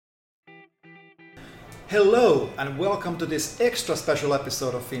Hello and welcome to this extra special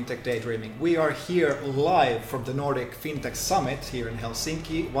episode of Fintech Daydreaming. We are here live from the Nordic Fintech Summit here in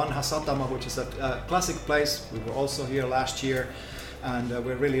Helsinki, Vanha Satama, which is a classic place. We were also here last year, and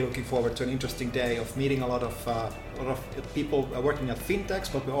we're really looking forward to an interesting day of meeting a lot of people working at fintechs,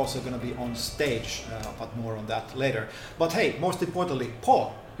 but we're also going to be on stage, but more on that later. But hey, most importantly,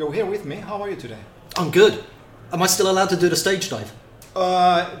 Paul, you're here with me. How are you today? I'm good. Am I still allowed to do the stage dive?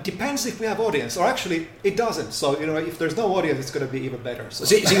 Depends if we have audience, or actually it doesn't. So if there's no audience, it's going to be even better.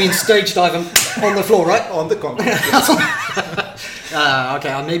 So you mean stage dive on the floor, right? On the concrete. Yes.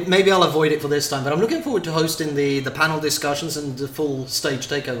 Okay. Maybe I'll avoid it for this time. But I'm looking forward to hosting the panel discussions and the full stage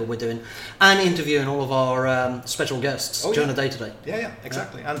takeover we're doing, and interviewing all of our special guests during the day today. Yeah,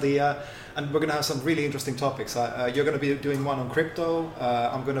 exactly. And we're going to have some really interesting topics. You're going to be doing one on crypto.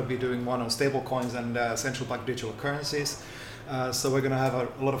 I'm going to be doing one on stablecoins and central bank digital currencies. So we're going to have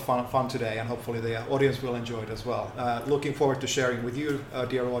a lot of fun today, and hopefully the audience will enjoy it as well. Looking forward to sharing with you,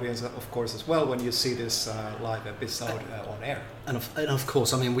 dear audience, of course, as well, when you see this live episode on air. And of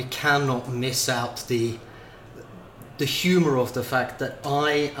course, I mean, we cannot miss out the humor of the fact that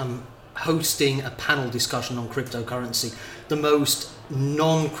I am hosting a panel discussion on cryptocurrency, the most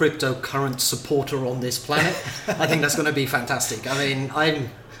non-cryptocurrent supporter on this planet. I think that's going to be fantastic. I mean,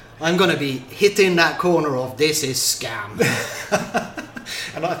 I'm going to be hitting that corner of this is scam.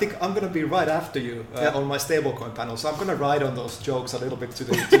 And I think I'm going to be right after you on my stablecoin panel. So I'm going to ride on those jokes a little bit to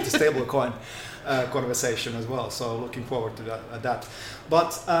the stablecoin conversation as well. So looking forward to that.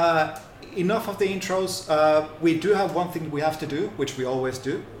 But enough of the intros. We do have one thing we have to do, which we always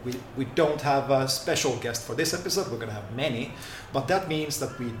do. We don't have a special guest for this episode. We're going to have many. But that means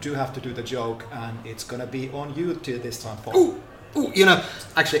that we do have to do the joke, and it's going to be on you this time, Paul. Ooh,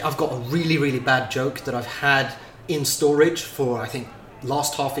 actually, I've got a really, really bad joke that I've had in storage for, I think,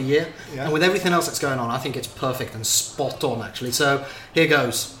 last half a year. Yeah. And with everything else that's going on, I think it's perfect and spot on, actually. So here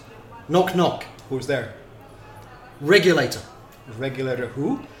goes. Knock, knock. Who's there? Regulator. Regulator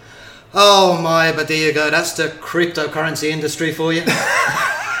who? Oh my, but there you go. That's the cryptocurrency industry for you.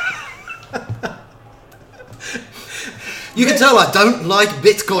 You can tell I don't like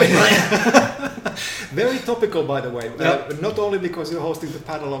Bitcoin, right? Very topical, by the way. Not only because you're hosting the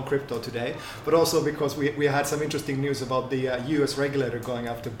panel on crypto today, but also because we had some interesting news about the US regulator going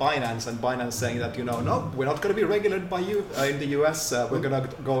after Binance, and Binance saying that, no, we're not going to be regulated by you in the US. We're going to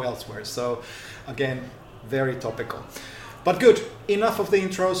go elsewhere. So, again, very topical. But good, enough of the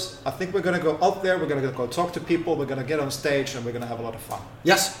intros. I think we're going to go out there, we're going to go talk to people, we're going to get on stage, and we're going to have a lot of fun.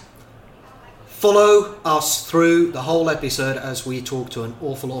 Yes. Follow us through the whole episode as we talk to an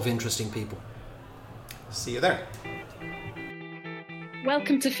awful lot of interesting people. See you there.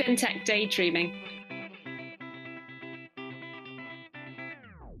 Welcome to Fintech Daydreaming,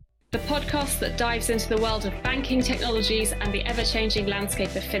 the podcast that dives into the world of banking technologies and the ever-changing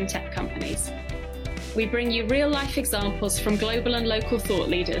landscape of fintech companies. We bring you real-life examples from global and local thought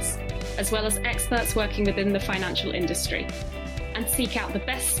leaders, as well as experts working within the financial industry, and seek out the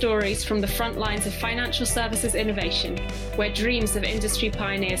best stories from the front lines of financial services innovation, where dreams of industry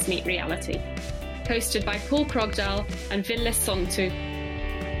pioneers meet reality. Hosted by Paul Krogdahl and Ville Sontu.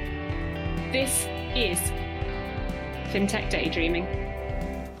 This is Fintech Daydreaming.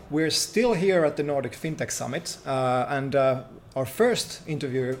 We're still here at the Nordic Fintech Summit, and our first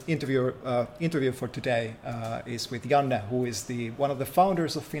interview for today is with Janne, who is one of the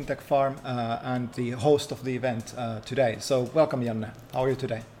founders of Fintech Farm and the host of the event today. So welcome, Janne. How are you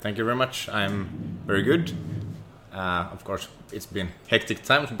today? Thank you very much. I'm very good. Of course, it's been hectic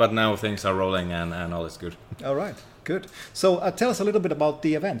times, but now things are rolling and all is good. All right, good. So tell us a little bit about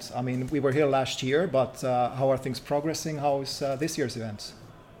the event. I mean, we were here last year, but how are things progressing? How is this year's event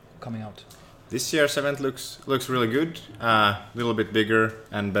coming out? This year's event looks really good. A little bit bigger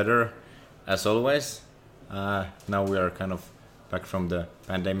and better, as always. Now we are kind of back from the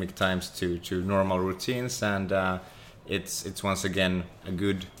pandemic times to normal routines, and it's once again a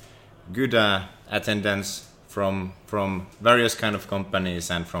good attendance from various kind of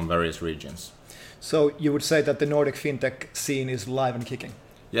companies and from various regions. So you would say that the Nordic fintech scene is live and kicking?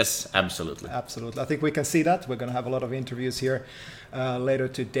 Yes, absolutely. Absolutely. I think we can see that. We're going to have a lot of interviews here later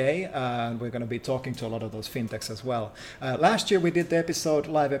today, and we're going to be talking to a lot of those fintechs as well. Last year we did the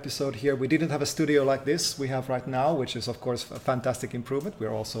live episode here. We didn't have a studio like this we have right now, which is of course a fantastic improvement.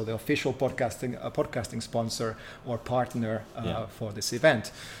 We're also the official podcasting sponsor or partner for this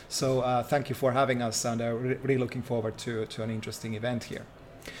event. So thank you for having us, and really looking forward to an interesting event here.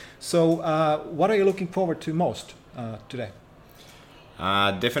 So what are you looking forward to most today?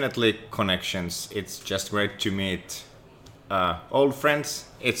 Definitely connections. It's just great to meet old friends.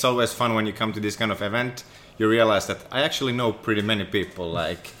 It's always fun when you come to this kind of event. You realize that I actually know pretty many people.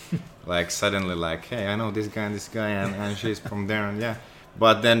 Like suddenly, like, hey, I know this guy, and she's from there, and yeah.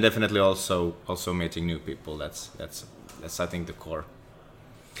 But then definitely also meeting new people. That's I think the core.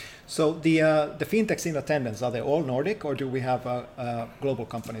 So the fintechs in attendance, are they all Nordic, or do we have global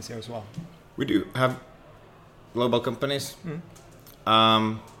companies here as well? We do have global companies,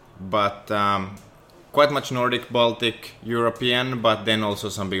 but quite much Nordic, Baltic, European, but then also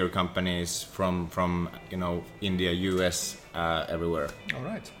some bigger companies from India, US, everywhere. All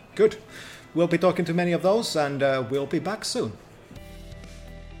right, good. We'll be talking to many of those, and we'll be back soon.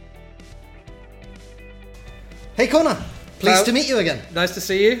 Hey Connor, pleased to meet you again. Nice to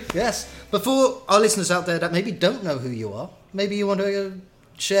see you. Yes. Before our listeners out there that maybe don't know who you are, maybe you want to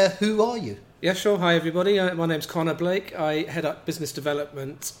share who are you? Yeah, sure. Hi everybody. My name's Connor Blake. I head up business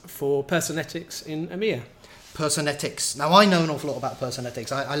development for Personetics in EMEA. Personetics. Now I know an awful lot about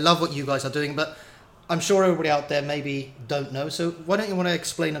Personetics. I love what you guys are doing, but I'm sure everybody out there maybe don't know. So why don't you want to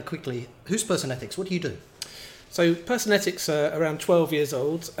explain it quickly? Who's Personetics? What do you do? So Personetics are around 12 years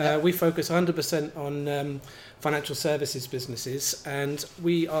old. We focus 100% on financial services businesses, and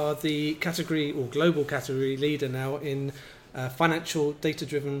we are the category or global category leader now in financial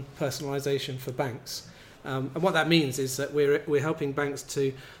data-driven personalization for banks. And what that means is that we're helping banks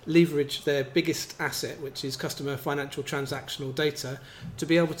to leverage their biggest asset, which is customer financial transactional data, to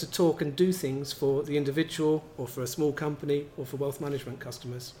be able to talk and do things for the individual or for a small company or for wealth management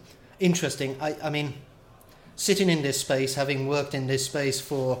customers. Interesting. I mean, sitting in this space, having worked in this space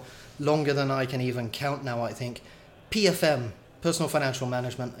for longer than I can even count now, I think, PFM, personal financial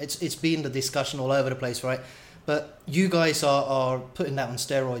management, it's been the discussion all over the place, right? But you guys are putting that on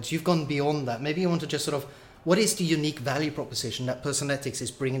steroids. You've gone beyond that. Maybe you want to just sort of, what is the unique value proposition that Personetics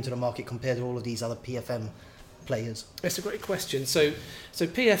is bringing to the market compared to all of these other PFM players? It's a great question. So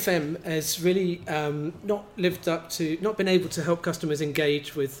PFM has really not been able to help customers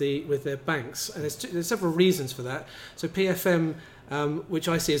engage with their banks, and there's several reasons for that. So PFM, which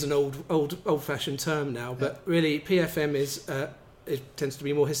I see as an old-fashioned term now, but really PFM it tends to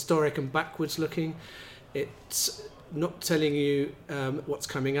be more historic and backwards looking. It's not telling you what's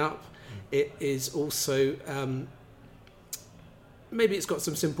coming up. It is also maybe it's got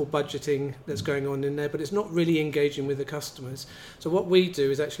some simple budgeting that's going on in there, but it's not really engaging with the customers. So what we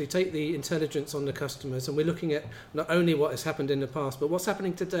do is actually take the intelligence on the customers, and we're looking at not only what has happened in the past, but what's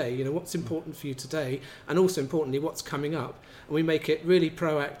happening today, what's important for you today, and also importantly, what's coming up. And we make it really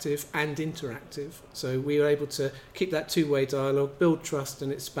proactive and interactive. So we are able to keep that two-way dialogue, build trust,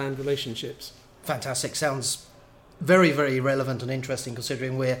 and expand relationships. Fantastic. Sounds very, very relevant and interesting,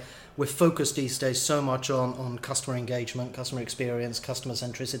 considering we're focused these days so much on customer engagement, customer experience, customer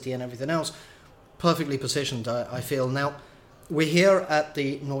centricity and everything else. Perfectly positioned, I feel. Now, we're here at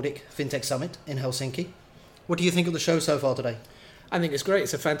the Nordic Fintech Summit in Helsinki. What do you think of the show so far today? I think it's great.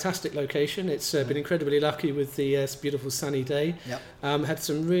 It's a fantastic location. It's been incredibly lucky with the beautiful sunny day. Yep. Had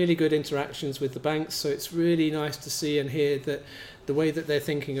some really good interactions with the banks, so it's really nice to see and hear that the way that they're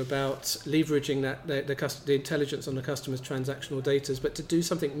thinking about leveraging that the intelligence on the customer's transactional data, but to do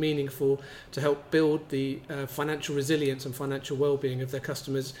something meaningful to help build the financial resilience and financial well-being of their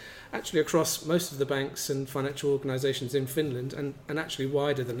customers, actually across most of the banks and financial organisations in Finland, and actually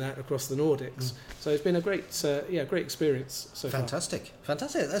wider than that across the Nordics. So it's been a great experience so far. Fantastic.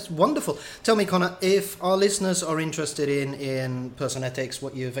 That's wonderful. Tell me, Connor, if our listeners are interested in Personetics,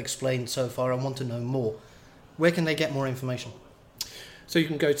 what you've explained so far, and want to know more, where can they get more information? So you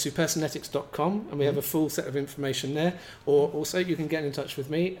can go to personetics.com, and we have a full set of information there. Or also you can get in touch with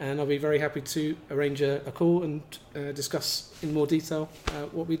me, and I'll be very happy to arrange a call and discuss in more detail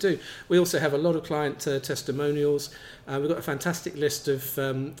what we do. We also have a lot of client testimonials. We've got a fantastic list of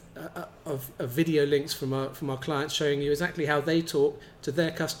video links from our clients showing you exactly how they talk to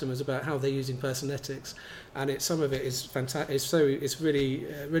their customers about how they're using Personetics, and some of it is fantastic. It's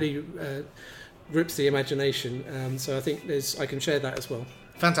really grips the imagination, so I think I can share that as well.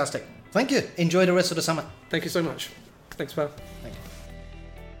 Fantastic. Thank you. Enjoy the rest of the summit. Thank you so much. Thanks, pal. Thank you.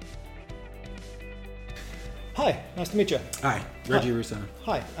 Hi, nice to meet you. Hi, Reggie Russo.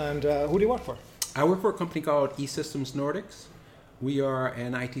 Hi, and who do you work for? I work for a company called eSystems Nordics. We are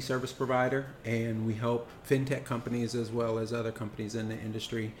an IT service provider, and we help fintech companies as well as other companies in the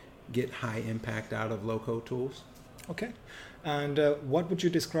industry get high impact out of low-code tools. Okay. And what would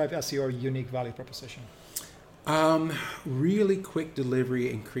you describe as your unique value proposition? Really quick delivery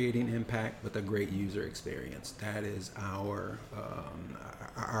and creating impact with a great user experience. That is our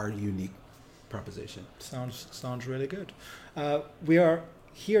unique proposition. Sounds really good. We are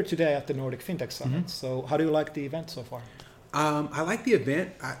here today at the Nordic Fintech Summit. So how do you like the event so far? I like the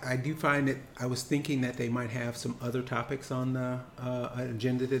event. I do find that I was thinking that they might have some other topics on the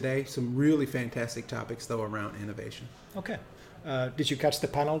agenda today. Some really fantastic topics, though, around innovation. Okay. Did you catch the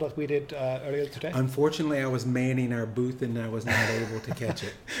panel that we did earlier today? Unfortunately, I was manning our booth and I was not able to catch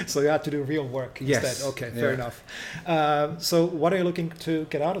it. So you had to do real work Yes. instead. Okay, fair enough. So what are you looking to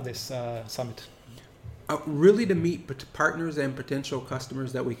get out of this summit? Really to meet partners and potential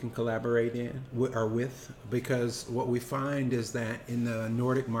customers that we can collaborate with, because what we find is that in the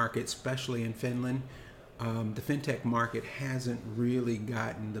Nordic market, especially in Finland, the fintech market hasn't really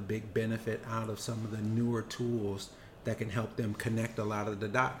gotten the big benefit out of some of the newer tools that can help them connect a lot of the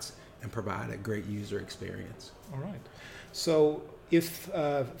dots and provide a great user experience. All right. So if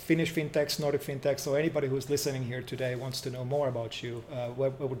Finnish fintechs, Nordic fintechs, or anybody who's listening here today wants to know more about you,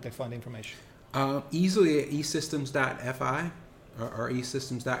 where would they find information? Easily at esystems.fi or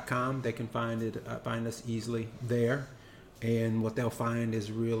esystems.com. They can find us easily there. And what they'll find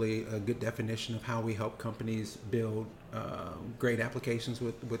is really a good definition of how we help companies build great applications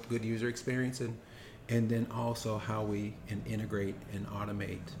with good user experience, and then also how we integrate and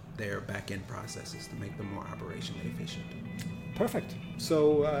automate their back-end processes to make them more operationally efficient. Perfect.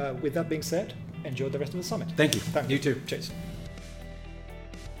 So with that being said, enjoy the rest of the summit. Thank you. Thank you too. Cheers.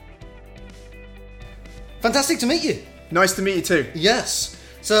 Fantastic to meet you. Nice to meet you too. Yes.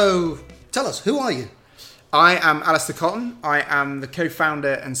 So tell us, who are you? I am Alistair Cotton. I am the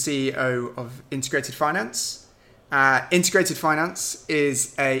co-founder and CEO of Integrated Finance. Integrated Finance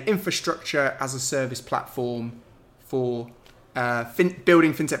is a infrastructure as a service platform for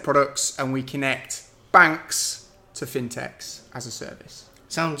building fintech products, and we connect banks to fintechs as a service.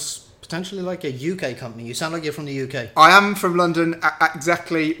 Sounds potentially like a UK company. You sound like you're from the UK. I am from London,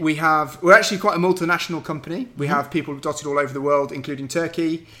 exactly. We're actually quite a multinational company. We have people dotted all over the world, including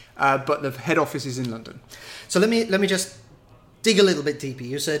Turkey, but the head office is in London. So let me just dig a little bit deeper.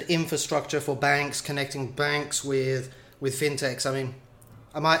 You said infrastructure for banks, connecting banks with fintechs. I mean,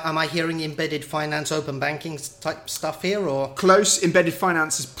 am I hearing embedded finance, open banking type stuff here, or close? Embedded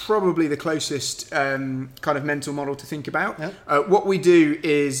finance is probably the closest kind of mental model to think about. Yeah. What we do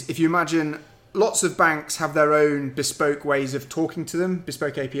is, if you imagine, lots of banks have their own bespoke ways of talking to them,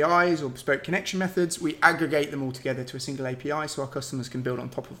 bespoke APIs or bespoke connection methods. We aggregate them all together to a single API so our customers can build on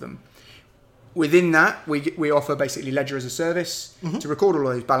top of them. Within that, we offer basically Ledger as a service to record all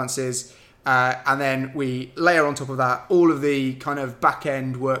of those balances. And then we layer on top of that all of the kind of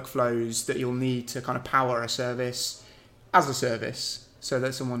back-end workflows that you'll need to kind of power a service as a service so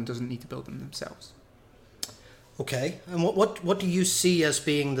that someone doesn't need to build them themselves. okay? And what do you see as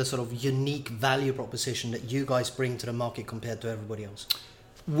being the sort of unique value proposition that you guys bring to the market compared to everybody else?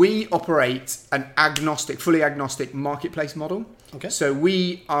 We operate an fully agnostic marketplace model. Okay. So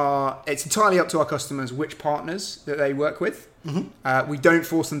it's entirely up to our customers which partners that they work with. We don't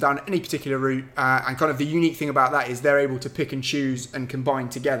force them down any particular route. And kind of the unique thing about that is they're able to pick and choose and combine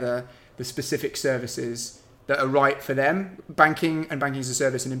together the specific services that are right for them. Banking as a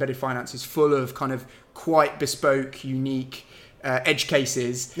service and embedded finance is full of kind of quite bespoke, unique edge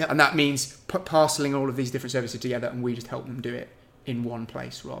cases. Yep. And that means parceling all of these different services together, and we just help them do it in one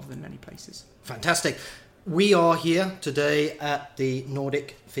place rather than many places. Fantastic. We are here today at the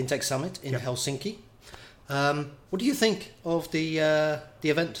Nordic Fintech Summit in Helsinki. What do you think of the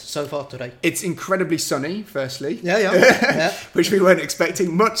event so far today? It's incredibly sunny, firstly. Yeah. Which we weren't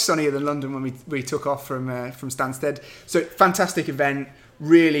expecting. Much sunnier than London when we took off from Stansted. So fantastic event.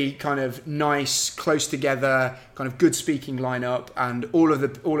 Really kind of nice, close together, kind of good speaking lineup, and all of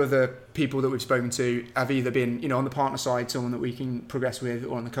the people that we've spoken to have either been, on the partner side, someone that we can progress with,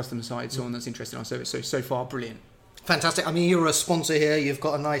 or on the customer side, someone that's interested in our service. So far, brilliant. Fantastic. I mean, you're a sponsor here. You've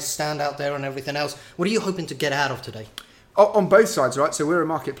got a nice stand out there and everything else. What are you hoping to get out of today? On both sides, right? So we're a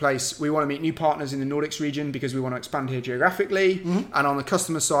marketplace. We want to meet new partners in the Nordics region because we want to expand here geographically. And on the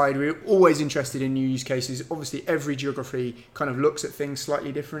customer side, we're always interested in new use cases. Obviously, every geography kind of looks at things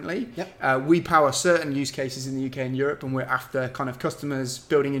slightly differently. Yep. We power certain use cases in the UK and Europe, and we're after kind of customers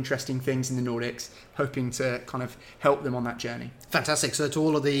building interesting things in the Nordics, hoping to kind of help them on that journey. Fantastic. So to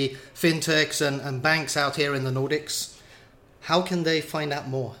all of the fintechs and banks out here in the Nordics, how can they find out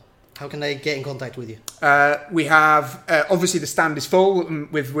more? How can they get in contact with you? We have, obviously the stand is full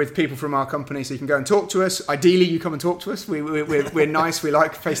with people from our company, so you can go and talk to us. Ideally, you come and talk to us. We're nice. We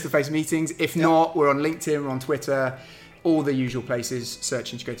like face-to-face meetings. If not, we're on LinkedIn, we're on Twitter, all the usual places.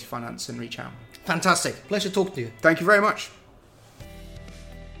 Search Integrated Finance and reach out. Fantastic. Pleasure talking to you. Thank you very much.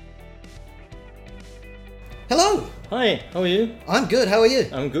 Hello. Hi, how are you? I'm good. How are you?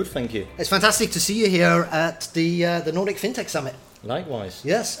 I'm good, thank you. It's fantastic to see you here at the Nordic Fintech Summit. Likewise.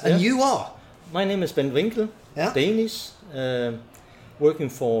 Yes, and you are? My name is Ben Winkel, Yeah. Danish, working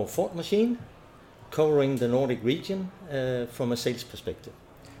for Thought Machine, covering the Nordic region from a sales perspective.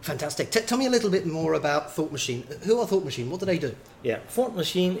 Fantastic. Tell me a little bit more about Thought Machine. Who are Thought Machine? What do they do? Yeah, Thought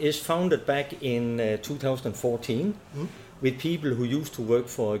Machine is founded back in 2014 with people who used to work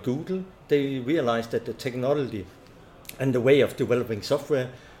for Google. They realized that the technology and the way of developing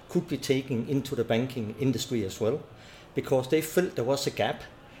software could be taken into the banking industry as well, because they felt there was a gap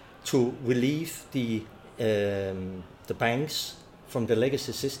to relieve the banks from the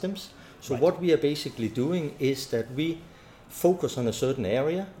legacy systems. So what we are basically doing is that we focus on a certain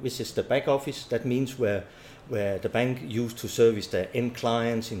area, which is the back office. That means where the bank used to service their end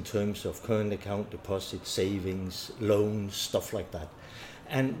clients in terms of current account deposits, savings, loans, stuff like that.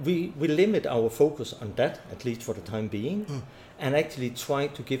 And we limit our focus on that, at least for the time being, and actually try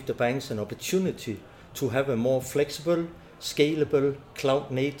to give the banks an opportunity to have a more flexible, scalable,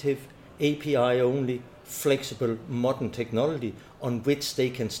 cloud-native, API-only, flexible, modern technology on which they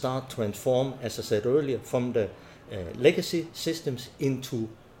can start to transform, as I said earlier, from the legacy systems into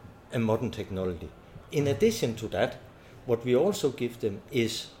a modern technology. In addition to that, what we also give them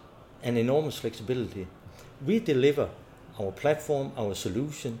is an enormous flexibility. We deliver our platform, our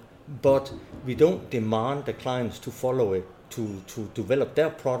solution, but we don't demand the clients to follow it, to develop their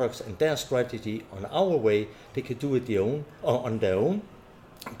products and their strategy on our way. They could do it on their own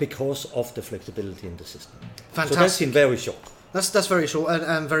because of the flexibility in the system. Fantastic. So that's in very short. That's very short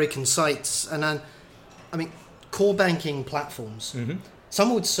and very concise. And I mean, core banking platforms.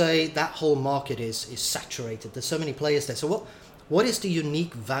 Some would say that whole market is saturated. There's so many players there. So what is the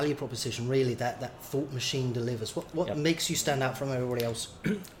unique value proposition really that Thought Machine delivers? What makes you stand out from everybody else?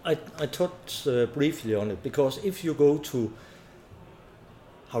 I touched briefly on it, because if you go to,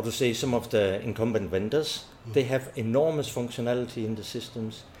 how to say, some of the incumbent vendors, they have enormous functionality in the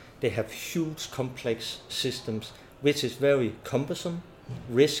systems. They have huge complex systems, which is very cumbersome,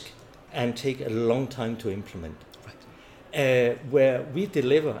 risk, and take a long time to implement. Where we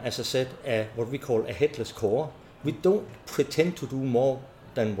deliver, as I said, what we call a headless core. We don't pretend to do more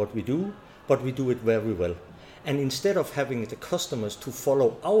than what we do, but we do it very well. And instead of having the customers to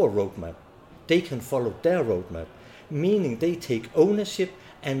follow our roadmap, they can follow their roadmap, meaning they take ownership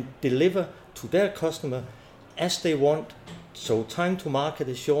and deliver to their customer as they want. So time to market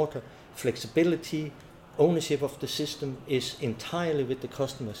is shorter, flexibility, ownership of the system is entirely with the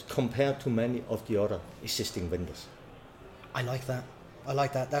customers compared to many of the other existing vendors. I like that.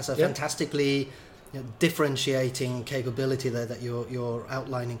 That's a fantastically differentiating capability there that you're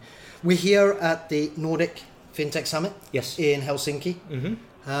outlining. We're here at the Nordic Fintech Summit in Helsinki.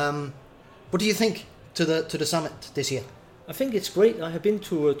 What do you think to the summit this year? I think it's great. I have been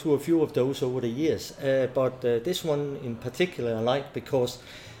to a few of those over the years, but this one in particular I like, because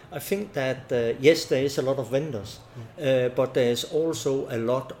I think that yes, there is a lot of vendors, but there's also a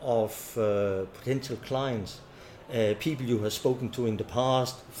lot of potential clients. People you have spoken to in the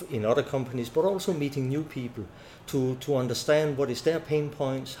past in other companies, but also meeting new people to understand what is their pain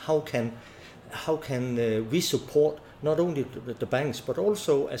points, how can we support not only the banks, but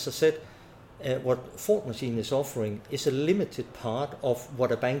also, as I said, what Thought Machine is offering is a limited part of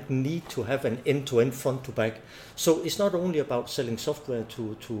what a bank need to have an end-to-end front to back. So it's not only about selling software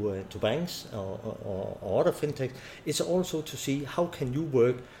to banks or other fintechs, it's also to see how can you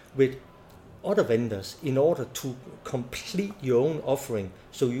work with other vendors in order to complete your own offering,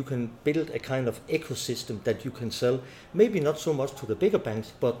 so you can build a kind of ecosystem that you can sell, maybe not so much to the bigger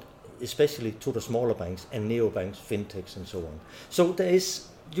banks, but especially to the smaller banks and neobanks, fintechs and so on. So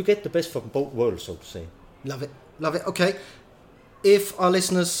you get the best from both worlds, so to say. Love it. Okay, if our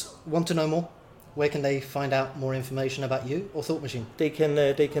listeners want to know more, where can they find out more information about you or Thought Machine? They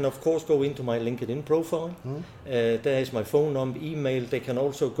can of course go into my LinkedIn profile. There is my phone number, email. They can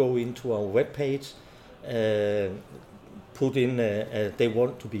also go into our webpage, put in they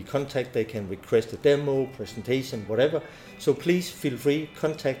want to be contacted. They can request a demo, presentation, whatever. So please feel free,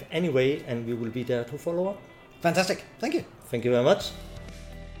 contact anyway, and we will be there to follow up. Fantastic. Thank you. Thank you very much.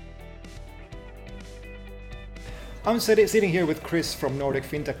 I'm sitting here with Chris from Nordic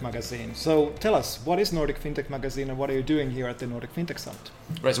Fintech Magazine. So tell us, what is Nordic Fintech Magazine and what are you doing here at the Nordic Fintech Summit?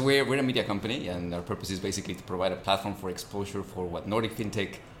 Right, so we're a media company, and our purpose is basically to provide a platform for exposure for what Nordic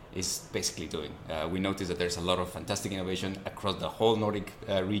Fintech is basically doing. We notice that there's a lot of fantastic innovation across the whole Nordic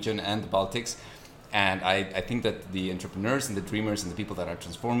region and the Baltics. And I think that the entrepreneurs and the dreamers and the people that are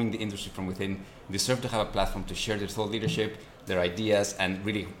transforming the industry from within deserve to have a platform to share their thought leadership, their ideas, and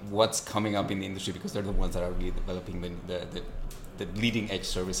really what's coming up in the industry, because they're the ones that are really developing the the leading edge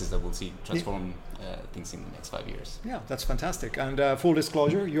services that we'll see transform things in the next 5 years. Yeah, that's fantastic. And full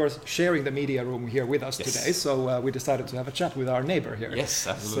disclosure, you're sharing the media room here with us today, so we decided to have a chat with our neighbor here. Yes,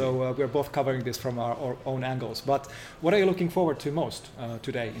 absolutely. So we're both covering this from our own angles. But what are you looking forward to most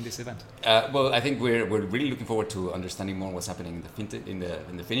today in this event? Well, I think we're really looking forward to understanding more what's happening in the fintech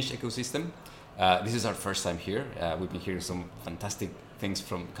in the Finnish ecosystem. This is our first time here. We've been hearing some fantastic things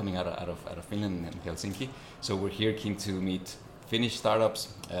from coming out of Finland and Helsinki. So we're here keen to meet Finnish startups,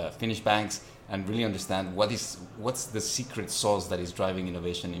 Finnish banks, and really understand what's the secret sauce that is driving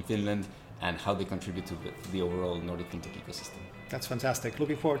innovation in Finland and how they contribute to the overall Nordic fintech ecosystem. That's fantastic.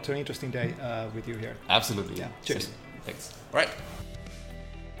 Looking forward to an interesting day with you here. Absolutely. Yeah. Cheers. Thanks. All right.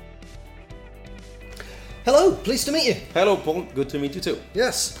 Hello, pleased to meet you. Hello, Paul. Good to meet you too.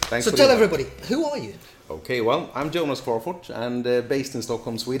 Yes. Thanks so for tell the everybody, who are you? Okay, well, I'm Jonas Kvarfort and based in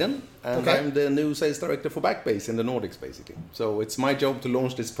Stockholm, Sweden. And I'm the new sales director for Backbase in the Nordics, basically. So it's my job to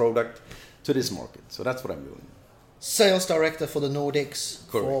launch this product to this market. So that's what I'm doing. Sales director for the Nordics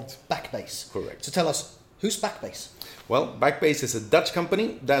for Correct. Backbase. Correct. So tell us, who's Backbase? Well, Backbase is a Dutch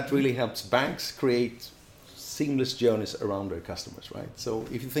company that really helps banks create seamless journeys around their customers, right? So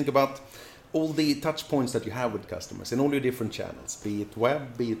if you think about all the touch points that you have with customers in all your different channels, be it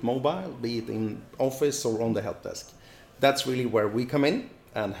web, be it mobile, be it in office or on the help desk. That's really where we come in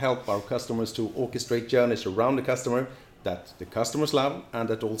and help our customers to orchestrate journeys around the customer that the customers love and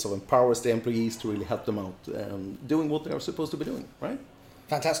that also empowers the employees to really help them out doing what they are supposed to be doing, right?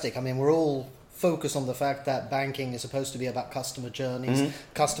 Fantastic. I mean, we're all focused on the fact that banking is supposed to be about customer journeys,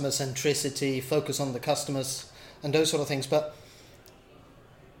 customer centricity, focus on the customers and those sort of things. But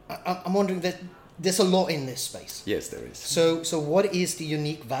I'm wondering that there's a lot in this space. Yes, there is. So what is the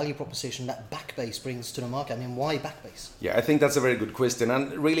unique value proposition that Backbase brings to the market? I mean, why Backbase? Yeah, I think that's a very good question.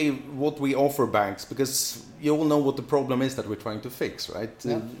 And really what we offer banks, because you all know what the problem is that we're trying to fix, right?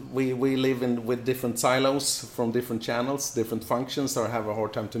 Yeah. We live with different silos from different channels, different functions that have a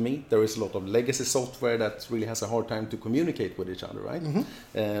hard time to meet. There is a lot of legacy software that really has a hard time to communicate with each other, right?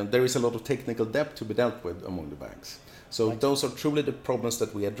 There is a lot of technical debt to be dealt with among the banks. So those are truly the problems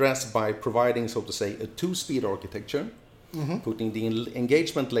that we address by providing, so to say, a two-speed architecture, putting the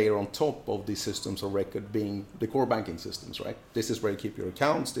engagement layer on top of these systems of record being the core banking systems, right? This is where you keep your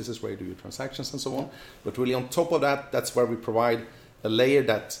accounts, this is where you do your transactions and so on. But really on top of that, that's where we provide a layer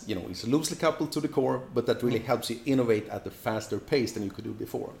that is loosely coupled to the core, but that really helps you innovate at a faster pace than you could do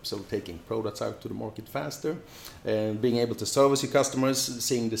before. So taking products out to the market faster, being able to service your customers,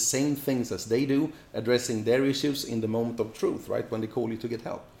 seeing the same things as they do, addressing their issues in the moment of truth, right, when they call you to get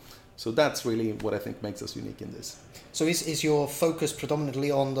help. So that's really what I think makes us unique in this. So is your focus predominantly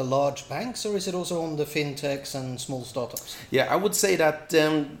on the large banks, or is it also on the fintechs and small startups? Yeah, I would say that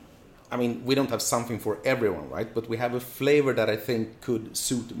we don't have something for everyone, right? But we have a flavor that I think could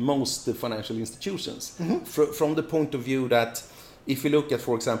suit most the financial institutions. From the point of view that if you look at,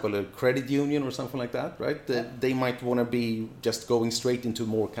 for example, a credit union or something like that, right? They might want to be just going straight into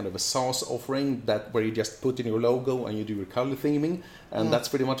more kind of a SaaS offering where you just put in your logo and you do your color theming. And that's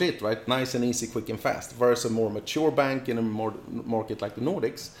pretty much it, right? Nice and easy, quick and fast. Versus a more mature bank in a more market like the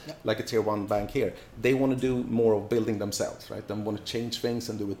Nordics, like a tier 1 bank here, they want to do more of building themselves, right? They want to change things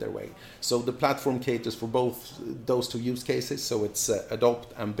and do it their way. So the platform caters for both those two use cases. So it's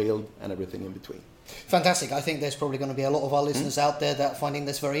adopt and build and everything in between. Fantastic. I think there's probably going to be a lot of our listeners out there that are finding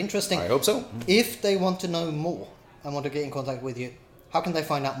this very interesting. I hope so. If they want to know more and want to get in contact with you, how can they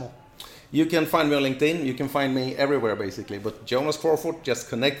find out more? You can find me on LinkedIn. You can find me everywhere, basically. But Jonas Kvarfort, just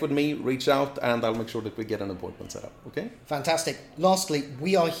connect with me, reach out, and I'll make sure that we get an appointment set up. Okay? Fantastic. Lastly,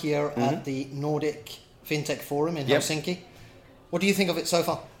 we are here at the Nordic Fintech Forum in Helsinki. What do you think of it so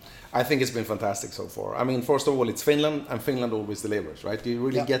far? I think it's been fantastic so far. I mean, first of all, it's Finland, and Finland always delivers, right? You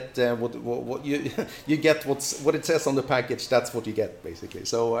really get what you get what it says on the package. That's what you get, basically.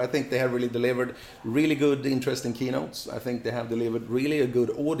 So I think they have really delivered really good, interesting keynotes. I think they have delivered really a good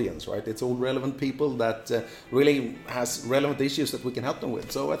audience, right? It's all relevant people that really has relevant issues that we can help them with.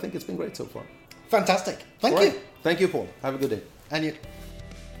 So I think it's been great so far. Fantastic. Thank you. Thank you, Paul. Have a good day. And you.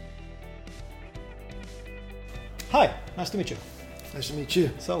 Hi, nice to meet you. Nice to meet you.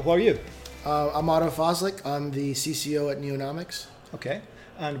 So, who are you? I'm Otto Foslick. I'm the CCO at Neonomics. Okay.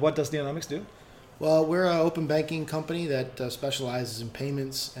 And what does Neonomics do? Well, we're an open banking company that specializes in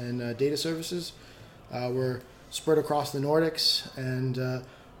payments and data services. We're spread across the Nordics, and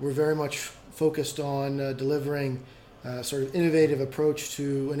we're very much focused on delivering a sort of innovative approach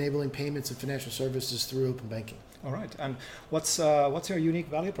to enabling payments and financial services through open banking. All right. And what's your unique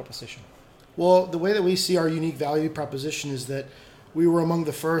value proposition? Well, the way that we see our unique value proposition is that we were among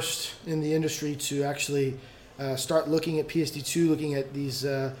the first in the industry to actually start looking at PSD2, looking at these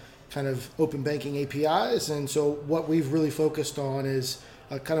kind of open banking APIs. And so what we've really focused on is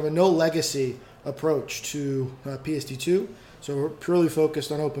a kind of a no legacy approach to PSD2. So we're purely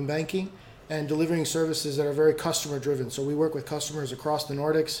focused on open banking and delivering services that are very customer driven. So we work with customers across the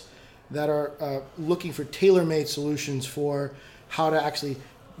Nordics that are looking for tailor-made solutions for how to actually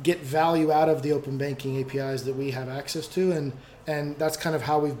get value out of the open banking APIs that we have access to, and that's kind of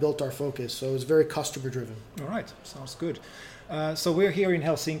how we've built our focus. So it's very customer driven. All right, sounds good. So we're here in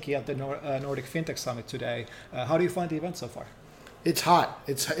Helsinki at the Nordic Fintech Summit today. How do you find the event so far? It's hot.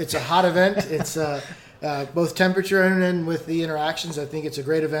 It's a hot event. It's both temperature and with the interactions. I think it's a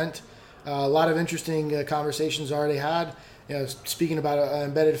great event. A lot of interesting conversations already had. Speaking about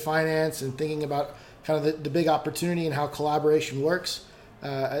embedded finance and thinking about kind of the big opportunity and how collaboration works.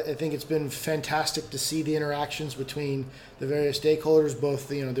 I think it's been fantastic to see the interactions between the various stakeholders. Both,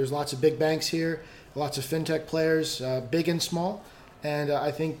 there's lots of big banks here, lots of fintech players, big and small, and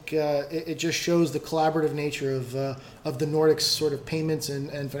I think it just shows the collaborative nature of the Nordics sort of payments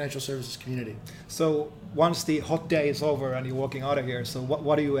and financial services community. So once the hot day is over and you're walking out of here, so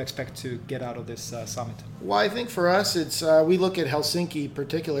what do you expect to get out of this summit? Well, I think for us, it's we look at Helsinki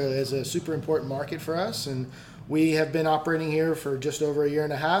particularly as a super important market for us, and we have been operating here for just over a year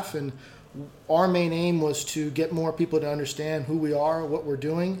and a half, and our main aim was to get more people to understand who we are, what we're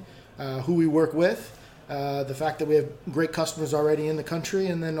doing, who we work with, the fact that we have great customers already in the country,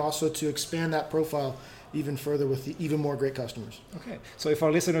 and then also to expand that profile even further with even more great customers. Okay, so if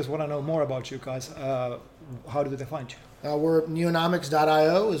our listeners want to know more about you guys, how do they find you? We're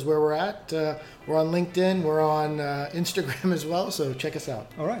neonomics.io is where we're at. We're on LinkedIn, we're on Instagram as well, so check us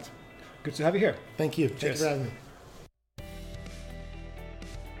out. All right, good to have you here. Thank you. Cheers. Thanks for having me.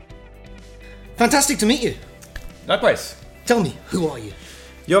 Fantastic to meet you. Likewise. Tell me, who are you?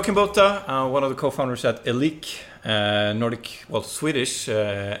 Joachim Bota, one of the co-founders at Elik, Swedish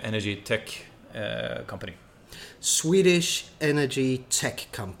energy tech company. Swedish energy tech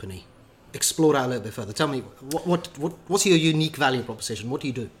company. Explore that a little bit further. Tell me, what's your unique value proposition? What do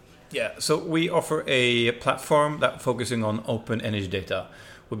you do? Yeah, so we offer a platform that focusing on open energy data.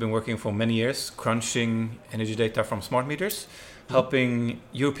 We've been working for many years, crunching energy data from smart meters, helping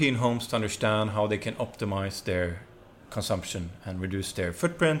European homes to understand how they can optimize their consumption and reduce their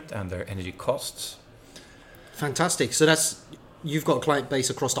footprint and their energy costs. Fantastic. So you've got a client base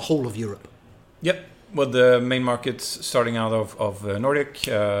across the whole of Europe. Yep. Well, the main markets starting out of Nordic,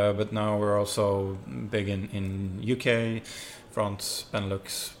 but now we're also big in UK, France,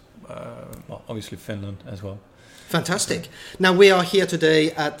 Benelux, obviously Finland as well. Fantastic. Now we are here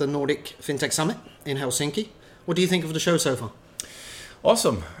today at the Nordic Fintech Summit in Helsinki. What do you think of the show so far?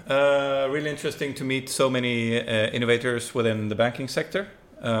 Awesome. Really interesting to meet so many innovators within the banking sector.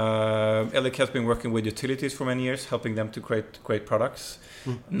 Elik has been working with utilities for many years, helping them to create great products.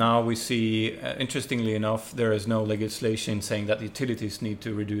 Now we see, interestingly enough, there is no legislation saying that utilities need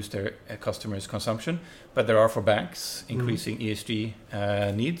to reduce their customers' consumption, but there are for banks, increasing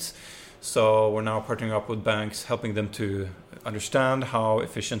ESG needs. So we're now partnering up with banks, helping them to understand how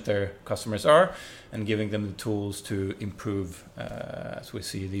efficient their customers are and giving them the tools to improve, as we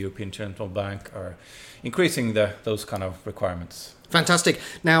see the European Central Bank are increasing those kind of requirements. Fantastic.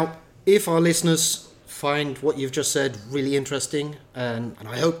 Now, if our listeners find what you've just said really interesting, and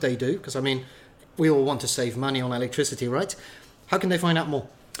I hope they do, because we all want to save money on electricity, right? How can they find out more?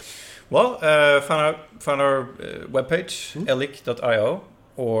 Well, find our webpage, elik.io,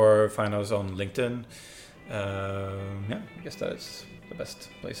 or find us on LinkedIn. I guess that is the best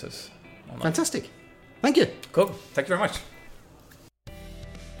places online. Fantastic. Thank you. Cool. Thank you very much.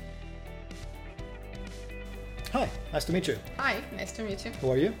 Hi, nice to meet you. Hi, nice to meet you.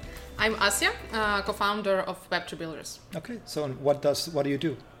 Who are you? I'm Asya, co-founder of Web3 Builders. Okay, so what do you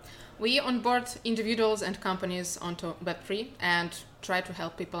do? We onboard individuals and companies onto Web3 and try to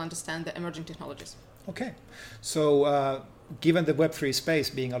help people understand the emerging technologies. Okay, so given the Web3 space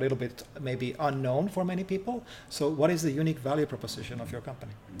being a little bit maybe unknown for many people, so what is the unique value proposition of your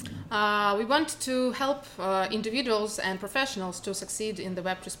company? We want to help individuals and professionals to succeed in the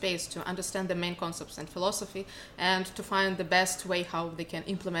Web3 space, to understand the main concepts and philosophy, and to find the best way how they can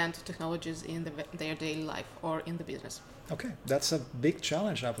implement technologies in their daily life or in the business. Okay, that's a big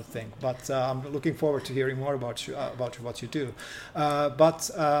challenge, I would think, but I'm looking forward to hearing more about what you do.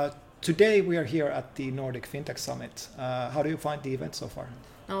 Today we are here at the Nordic Fintech Summit. How do you find the event so far?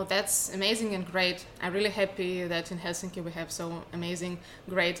 Oh, that's amazing and great. I'm really happy that in Helsinki we have so amazing,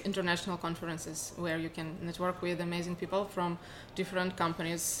 great international conferences where you can network with amazing people from different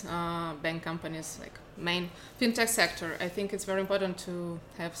companies, bank companies, like main fintech sector. I think it's very important to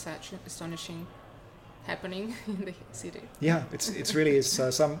have such astonishing happening in the city. Yeah, it's really is.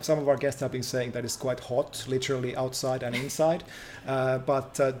 Some of our guests have been saying that it's quite hot, literally outside and inside.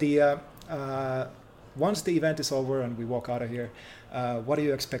 But once the event is over and we walk out of here, what do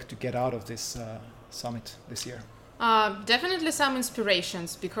you expect to get out of this summit this year? Definitely some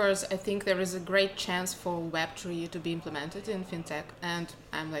inspirations, because I think there is a great chance for Web3 to be implemented in fintech, and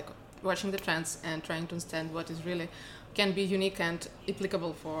I'm like watching the trends and trying to understand what is really can be unique and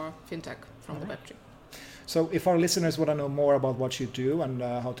applicable for fintech from the Web3. So if our listeners want to know more about what you do and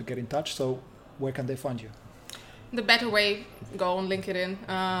how to get in touch, so where can they find you? The better way, go on LinkedIn,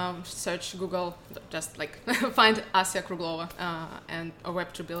 search Google, just like find Asia Kruglova and our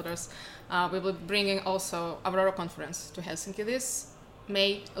Web3 builders. We will be bringing also Aurora conference to Helsinki this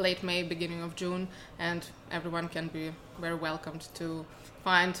May, late May, beginning of June, and everyone can be very welcomed to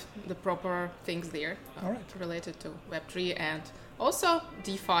find the proper things there related to Web3 and also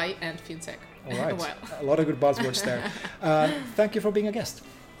DeFi and FinTech. All right, a lot of good buzzwords there. Thank you for being a guest.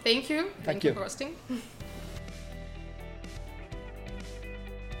 Thank you. Thank you for hosting.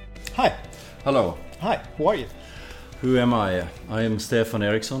 Hi. Hello. Hi, who are you? Who am I? I am Stefan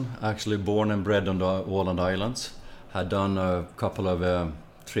Eriksson, actually born and bred on the Åland Islands. Had done a couple of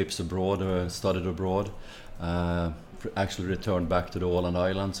trips abroad, studied abroad. Actually returned back to the Åland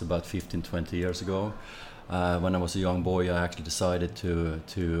Islands about 15-20 years ago. When I was a young boy, I actually decided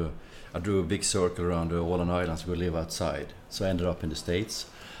I drew a big circle around the Åland Islands. We live outside. So I ended up in the States.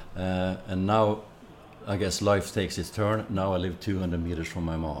 And now I guess life takes its turn. Now I live 200 meters from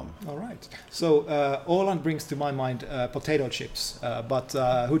my mom. All right. So Åland brings to my mind potato chips. But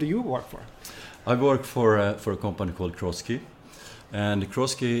who do you work for? I work for a company called Crosskey. And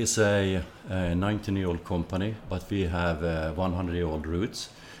Crosskey is a 19-year-old company, but we have 100-year-old roots.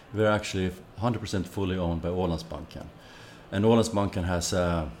 We're actually 100% fully owned by Ålandsbanken. And Ålandsbanken has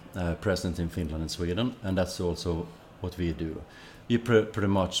a presence in Finland and Sweden, and that's also what we do. We pretty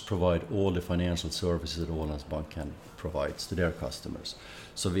much provide all the financial services that Ålandsbanken provides to their customers.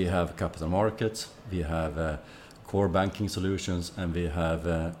 So we have capital markets, we have core banking solutions, and we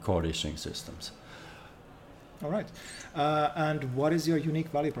have card issuing systems. All right. And what is your unique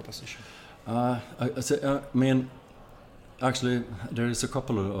value proposition? Actually, there is a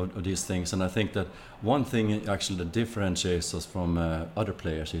couple of these things, and I think that one thing actually that differentiates us from other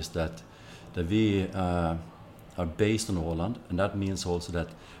players is that we are based on Åland, and that means also that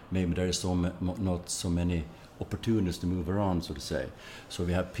maybe there is not so many opportunities to move around, so to say. So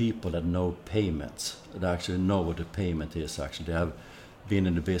we have people that know payments, that actually know what a payment is. Actually, they have been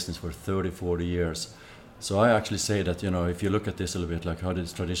in the business for 30, 40 years. So I actually say that, if you look at this a little bit like how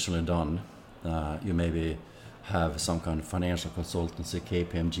it's traditionally done, you maybe have some kind of financial consultancy,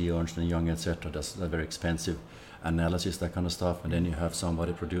 KPMG, Ernst & Young, etc. That's very expensive analysis, that kind of stuff. And then you have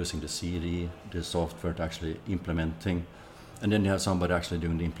somebody producing the CD, the software actually implementing, and then you have somebody actually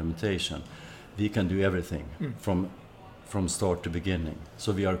doing the implementation. We can do everything from start to beginning.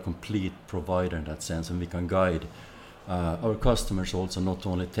 So we are a complete provider in that sense, and we can guide our customers also, not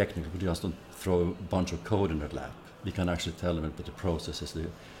only technically, we just don't throw a bunch of code in their lap. We can actually tell them about the processes, the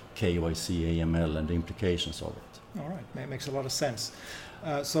KYC, AML, and the implications of it. All right, it makes a lot of sense.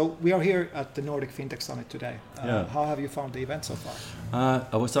 So we are here at the Nordic Fintech Summit today. How have you found the event so far?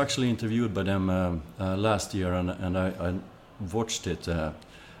 I was actually interviewed by them last year, and I watched it.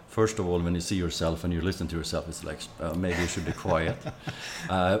 First of all, when you see yourself and you listen to yourself, it's like maybe you should be quiet.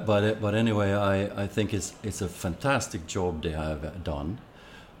 But anyway, I think it's a fantastic job they have done.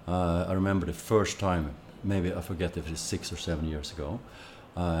 I remember the first time, maybe I forget if it's 6 or 7 years ago.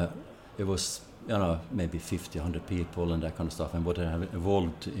 It was maybe 50, 100 people and that kind of stuff. And what they have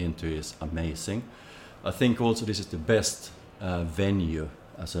evolved into is amazing. I think also this is the best venue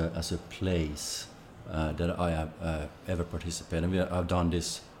as a place that I have ever participated in. I've done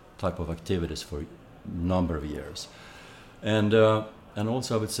this type of activities for a number of years. And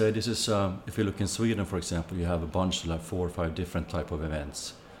also I would say this is, if you look in Sweden, for example, you have a bunch, like 4 or 5 different type of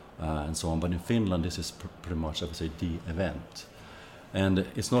events and so on. But in Finland, this is pretty much, I would say, the event. And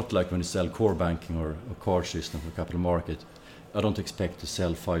it's not like when you sell core banking or a card system for capital market, I don't expect to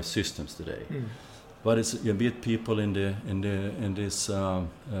sell 5 systems today. But it's, you meet people in this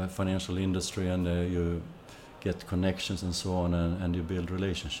financial industry, and you get connections and so on, and you build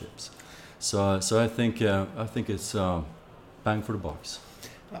relationships. So I think it's bang for the bucks.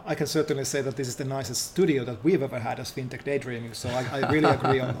 I can certainly say that this is the nicest studio that we've ever had as FinTech Daydreaming, so I really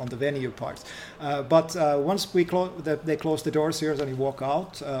agree on the venue part. But once they close the doors here and you walk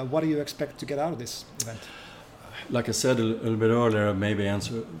out, what do you expect to get out of this event? Like I said a little bit earlier, maybe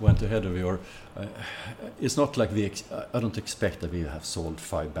answer went ahead of you. It's not like I don't expect that we have solved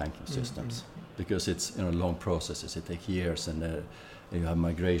 5 banking systems. because it's long processes. It takes years, and you have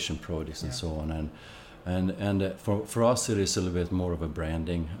migration projects and so on. And for us, it is a little bit more of a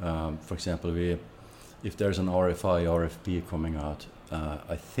branding. For example, if there's an RFI, RFP coming out,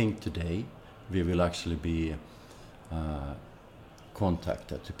 I think today we will actually be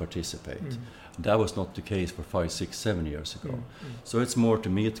contacted to participate. That was not the case for 5, 6, 7 years ago. So it's more to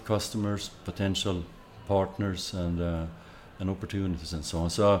meet customers, potential partners, and opportunities and so on.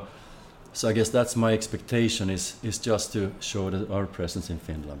 So I guess that's my expectation is just to show our presence in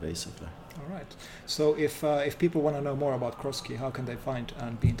Finland, basically. All right. So if people want to know more about Crosskey, how can they find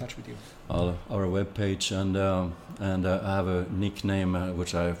and be in touch with you? Our webpage, and I have a nickname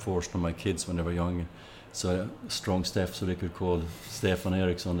which I forced on my kids when they were young. So Strong Steph, so they could call Stefan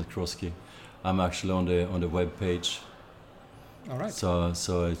Eriksson at Crosskey. I'm actually on the webpage. All right.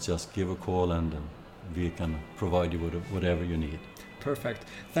 So it's just give a call, and we can provide you with whatever you need. Perfect.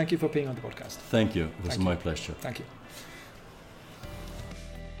 Thank you for being on the podcast. Thank you. It was my pleasure. Thank you.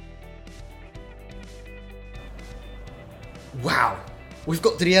 Wow, we've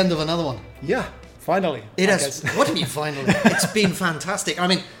got to the end of another one. Yeah, finally. It has. What do you mean finally? It's been fantastic. I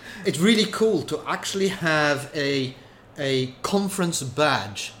mean, it's really cool to actually have a conference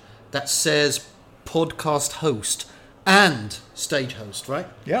badge that says podcast host and stage host, right?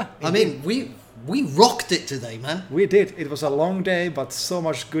 Yeah. I mean, we rocked it today, man. We did. It was a long day, but so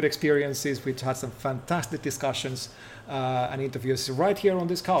much good experiences. We had some fantastic discussions and interviews right here on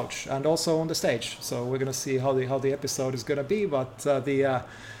this couch and also on the stage. So we're gonna see how the episode is gonna be, but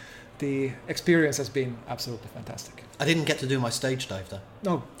the experience has been absolutely fantastic. I didn't get to do my stage dive though.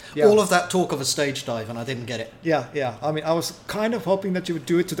 No. Yeah. All of that talk of a stage dive, and I didn't get it. Yeah. I mean, I was kind of hoping that you would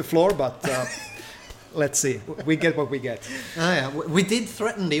do it to the floor, but let's see. We get what we get. We did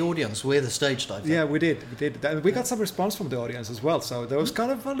threaten the audience with a stage dive. Yeah, we did. And we got some response from the audience as well. So there was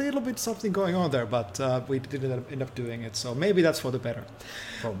kind of a little bit something going on there, but we didn't end up doing it. So maybe that's for the better.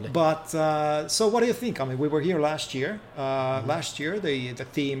 Probably. But so what do you think? I mean, we were here last year. Last year, the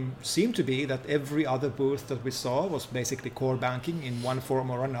theme seemed to be that every other booth that we saw was basically core banking in one form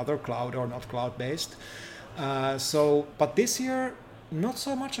or another, cloud or not cloud-based. But this year, not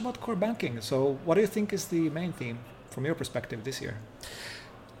so much about core banking. So what do you think is the main theme from your perspective this year?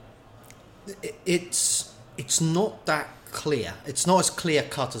 It's not that clear. It's not as clear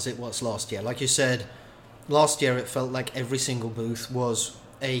cut as it was last year. Like you said, last year it felt like every single booth was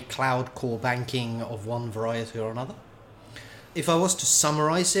a cloud core banking of one variety or another. If I was to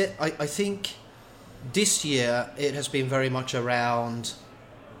summarize it, I think this year it has been very much around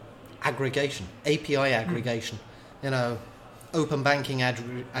aggregation, API aggregation. Open banking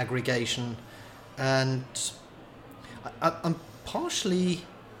aggregation, and I'm partially,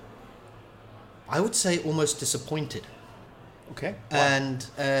 I would say, almost disappointed. Okay. Wow.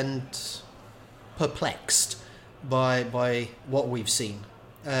 And perplexed by what we've seen,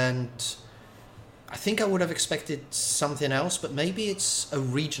 and I think I would have expected something else, but maybe it's a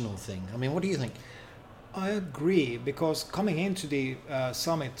regional thing. I mean, what do you think? I agree, because coming into the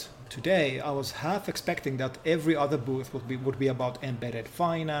summit today, I was half expecting that every other booth would be about embedded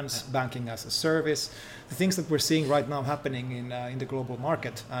finance, banking as a service, the things that we're seeing right now happening in the global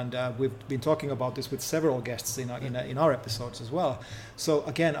market. And we've been talking about this with several guests in our episodes as well. So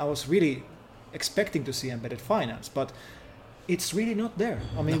again, I was really expecting to see embedded finance, but it's really not there.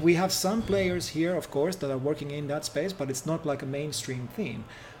 I mean, we have some players here, of course, that are working in that space, but it's not like a mainstream theme.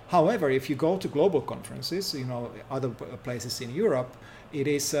 However, if you go to global conferences, other places in Europe, it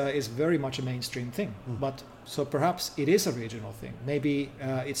is very much a mainstream thing. But so perhaps it is a regional thing. Maybe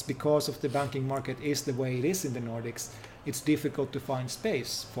it's because of the banking market is the way it is in the Nordics. It's difficult to find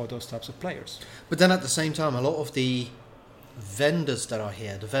space for those types of players. But then at the same time, a lot of the vendors that are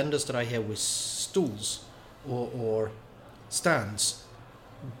here, with stools or stands,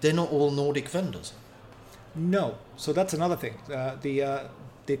 they're not all Nordic vendors. No. So that's another thing.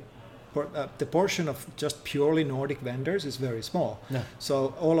 The portion of just purely Nordic vendors is very small. Yeah.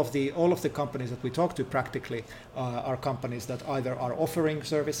 So all of the companies that we talk to practically are companies that either are offering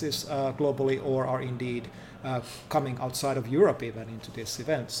services globally or are indeed coming outside of Europe even into this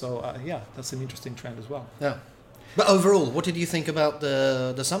event. So that's an interesting trend as well. Yeah. But overall, what did you think about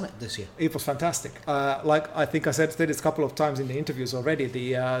the summit this year? It was fantastic. Like I think I said this a couple of times in the interviews already,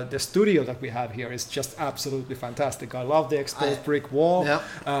 the studio that we have here is just absolutely fantastic. I love the exposed brick wall.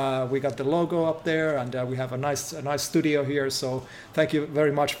 Yeah. We got the logo up there, and we have a nice studio here. So thank you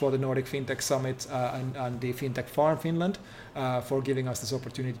very much for the Nordic Fintech Summit and the Fintech Farm Finland for giving us this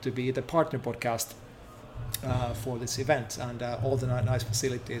opportunity to be the partner podcast for this event, and all the nice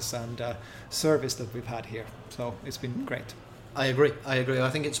facilities and service that we've had here. So it's been great. I agree. I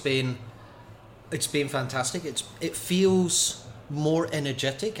think it's been It's been fantastic. It feels more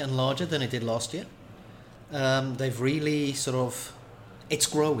energetic and larger than it did last year. They've really it's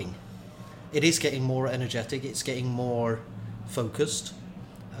growing. It is getting more energetic. It's getting more focused.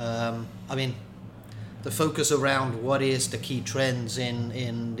 The focus around what is the key trends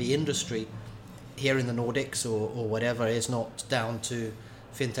in the industry here in the Nordics or whatever is not down to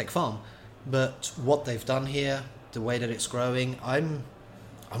Fintech Farm, but what they've done here, the way that it's growing, I'm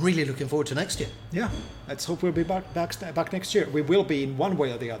really looking forward to next year. Yeah, let's hope we'll be back next year. We will be in one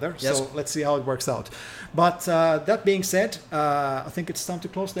way or the other, yes. So let's see how it works out. But that being said, I think it's time to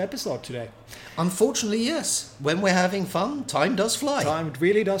close the episode today. Unfortunately, yes. When we're having fun, time does fly. Time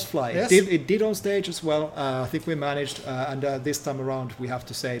really does fly. Yes. It did on stage as well. I think we managed, and this time around we have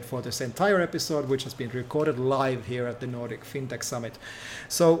to say it for this entire episode, which has been recorded live here at the Nordic Fintech Summit.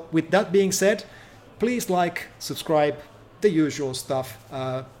 So with that being said, please like, subscribe, the usual stuff.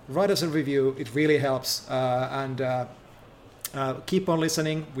 Write us a review, it really helps, and keep on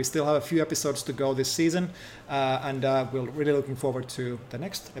listening. We still have a few episodes to go this season, and we're really looking forward to the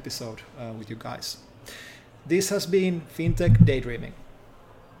next episode with you guys. This has been Fintech Daydreaming.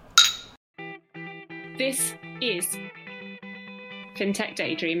 This is Fintech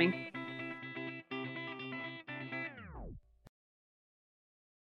Daydreaming.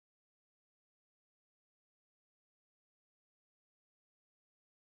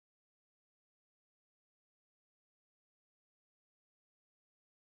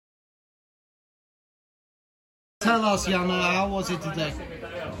 Tell us, Janne, how was it today?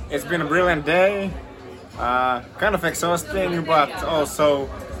 It's been a brilliant day, kind of exhausting, but also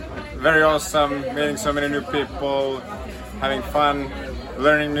very awesome, meeting so many new people, having fun,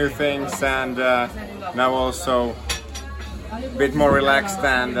 learning new things, and now also a bit more relaxed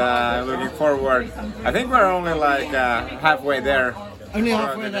and looking forward. I think we're only like halfway there. Only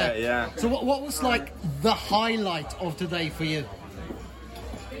halfway there? Yeah. So what was like the highlight of today for you?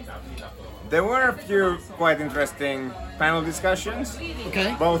 There were a few quite interesting panel discussions,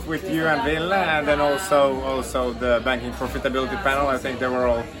 okay, both with you and Ville, and then also the banking profitability panel. I think they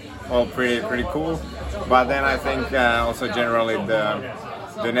were all pretty cool. But then I think also generally the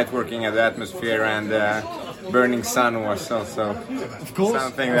networking and the atmosphere and the burning sun was also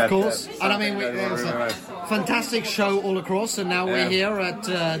something that. Of course, and I mean it was a fantastic show all across, and now we're here at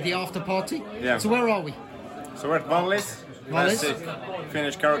the after party. Yeah. So where are we? So we're at Wallis. Classic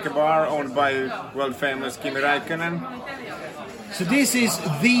Finnish karaoke bar owned by world famous Kimi Räikkönen. So this is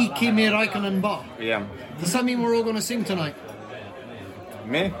the Kimi Räikkönen bar? Yeah. Does that mean we're all going to sing tonight?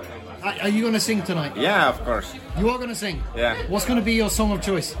 Me? Are you going to sing tonight? Yeah, of course. You are going to sing? Yeah. What's going to be your song of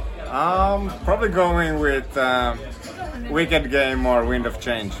choice? Probably going with Wicked Game or Wind of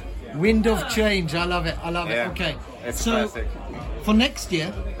Change. Wind of Change, I love it. Okay. It's classic. For next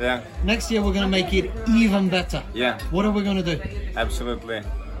year, next year we're going to make it even better. Yeah. What are we going to do? Absolutely.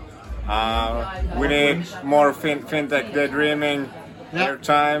 We need more fintech daydreaming,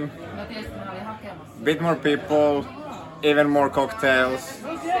 airtime, bit more people, even more cocktails.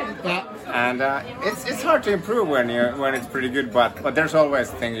 Yeah. And it's hard to improve when it's pretty good, but there's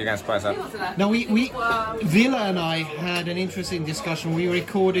always things you can spice up. Now we Ville and I had an interesting discussion. We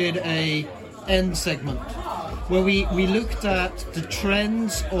recorded a end segment where we looked at the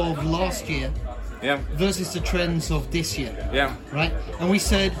trends of last year versus the trends of this year. Yeah. Right? And we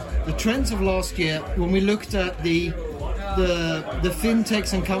said the trends of last year, when we looked at the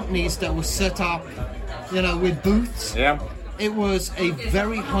fintechs and companies that were set up, with booths, it was a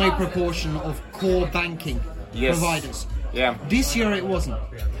very high proportion of core banking providers. Yeah. This year it wasn't.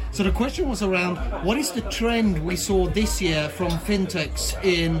 So the question was around, what is the trend we saw this year from fintechs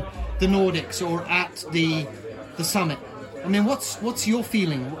in the Nordics or at the summit? I mean, what's your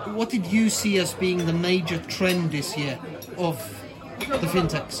feeling? What did you see as being the major trend this year of the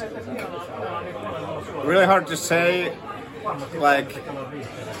fintechs? Really hard to say, like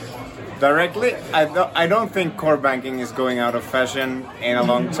directly. I don't think core banking is going out of fashion in a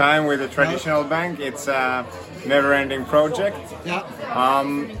long time with a traditional bank. It's a never-ending project. Yeah.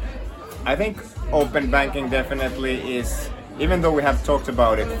 I think open banking definitely is. Even though we have talked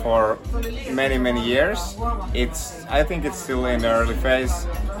about it for many years, I think it's still in the early phase.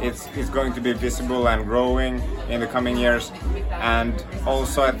 It's going to be visible and growing in the coming years, and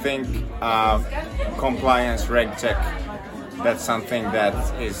also I think compliance, reg tech, that's something that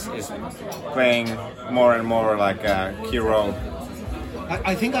is playing more and more like a key role.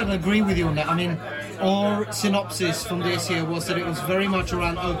 I think I'd agree with you on that. I mean, our synopsis from this year was that it was very much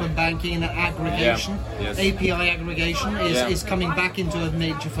around open banking and aggregation. Yeah. Yes. API aggregation is coming back into a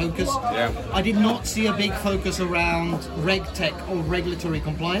major focus. Yeah. I did not see a big focus around RegTech or regulatory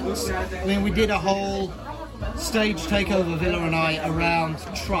compliance. I mean, we did a whole stage takeover, Villa and I, around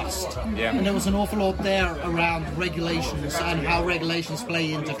trust. Yeah. And there was an awful lot there around regulations and how regulations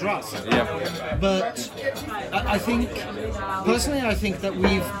play into trust. Yeah. But I think, personally, I think that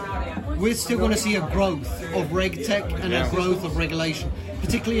we're still going to see a growth of RegTech and a growth of regulation,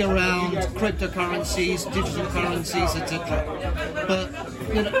 particularly around cryptocurrencies, digital currencies, etc. But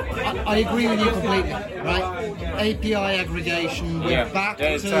I agree with you completely, right? API aggregation, we're back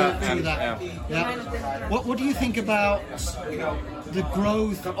to that. Yeah. What do you think about the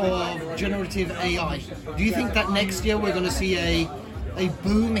growth of generative AI? Do you think that next year we're going to see a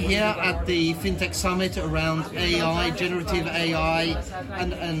boom here at the Fintech Summit around AI, generative AI,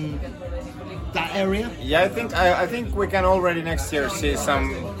 and that area? Yeah, I think we can already next year see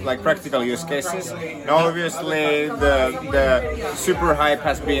some like practical use cases. Now, obviously, the super hype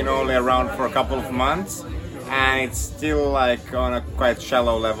has been only around for a couple of months, and it's still like on a quite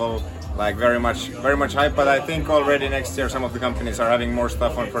shallow level, like very much hype. But I think already next year some of the companies are having more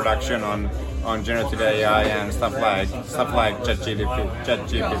stuff on production on generative AI and stuff like ChatGPT.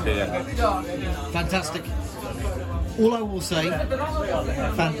 Fantastic. All I will say,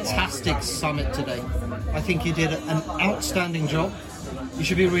 fantastic summit today. I think you did an outstanding job. You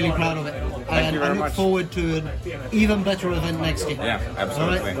should be really proud of it. Thank you very I look much. forward to an even better event next year. Yeah,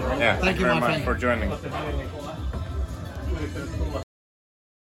 absolutely. All right? Yeah, Thank you, very my much friend. for joining.